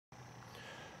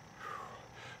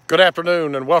Good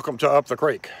afternoon and welcome to Up the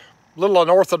Creek. Little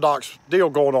unorthodox deal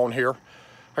going on here.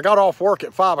 I got off work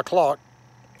at 5 o'clock.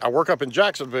 I work up in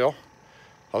Jacksonville.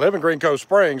 I live in Green Cove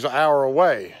Springs, an hour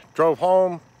away. Drove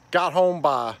home, got home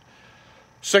by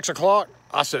 6 o'clock.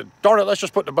 I said, darn it, let's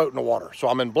just put the boat in the water. So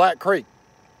I'm in Black Creek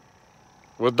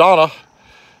with Donna.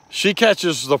 She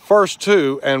catches the first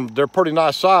two and they're pretty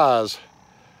nice size.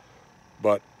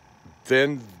 But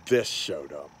then this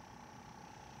showed up.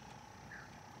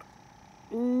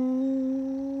 Ooh.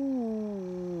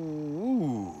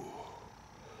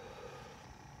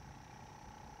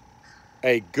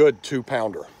 A good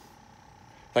 2-pounder.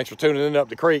 Thanks for tuning in to Up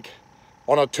the Creek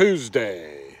on a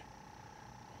Tuesday.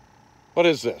 What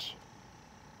is this?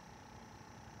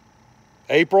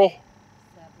 April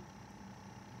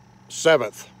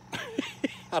 7th.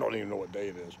 I don't even know what day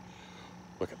it is.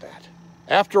 Look at that.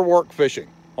 After work fishing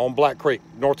on Black Creek,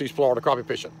 Northeast Florida, crappie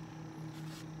fishing.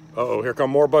 Uh-oh, here come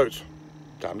more boats.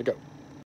 Time to go.